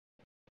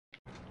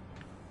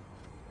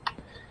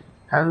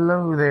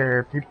Hello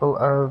there, people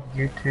of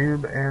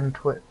YouTube and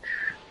Twitch.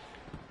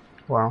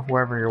 Well,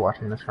 wherever you're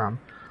watching this from.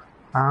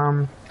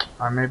 Um,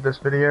 I made this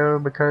video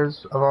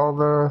because of all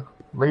the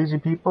lazy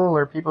people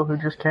or people who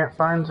just can't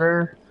find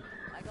Zer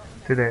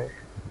today.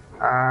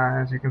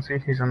 As you can see,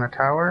 he's in the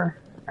tower,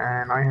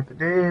 and all you have to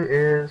do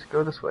is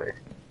go this way.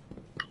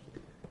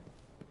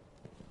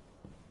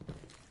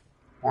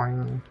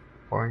 Boing,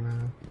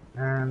 boing,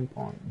 and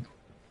boing.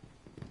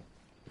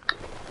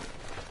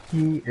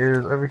 He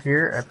is over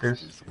here at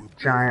this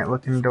giant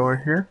looking door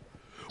here,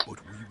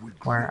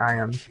 where I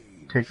am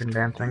taken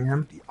dancing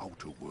him.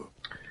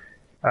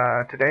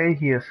 Today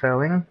he is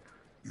selling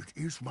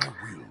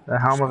the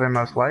Helm of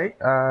Inmost Light,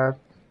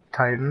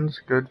 Titans,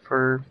 good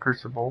for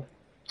Crucible.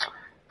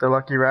 The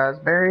Lucky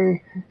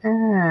Raspberry,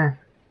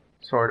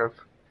 sort of.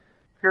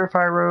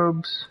 Purify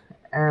Robes,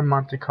 and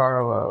Monte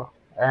Carlo,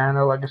 and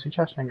a Legacy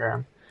Chest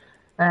Engram.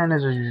 And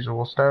his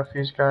usual stuff,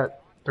 he's got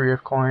 3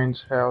 of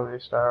coins, healthy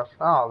stuff,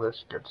 all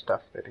this good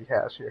stuff that he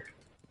has here.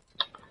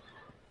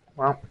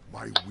 Well,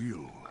 my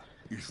will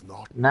is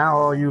not now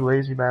all you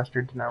lazy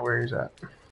bastards know where he's at.